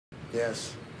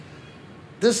Yes.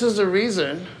 This is the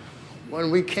reason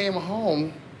when we came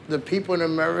home, the people in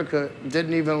America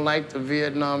didn't even like the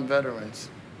Vietnam veterans.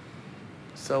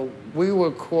 So we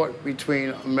were caught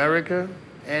between America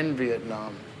and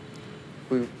Vietnam.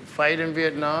 We fight in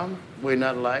Vietnam, we're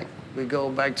not liked. We go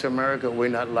back to America, we're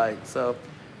not liked. So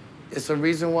it's a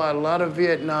reason why a lot of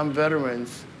Vietnam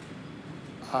veterans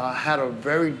had a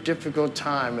very difficult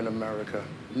time in America.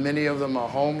 Many of them are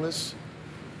homeless.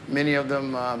 Many of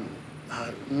them,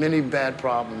 many bad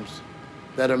problems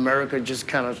that America just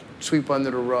kind of sweep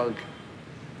under the rug.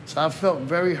 So I felt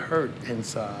very hurt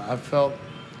inside. I felt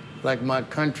like my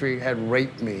country had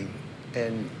raped me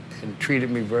and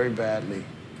treated me very badly.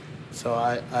 So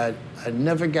I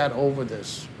never got over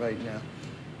this right now.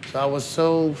 So I was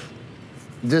so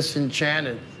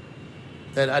disenchanted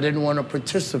that I didn't want to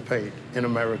participate in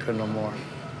America no more.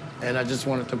 And I just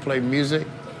wanted to play music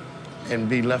and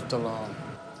be left alone.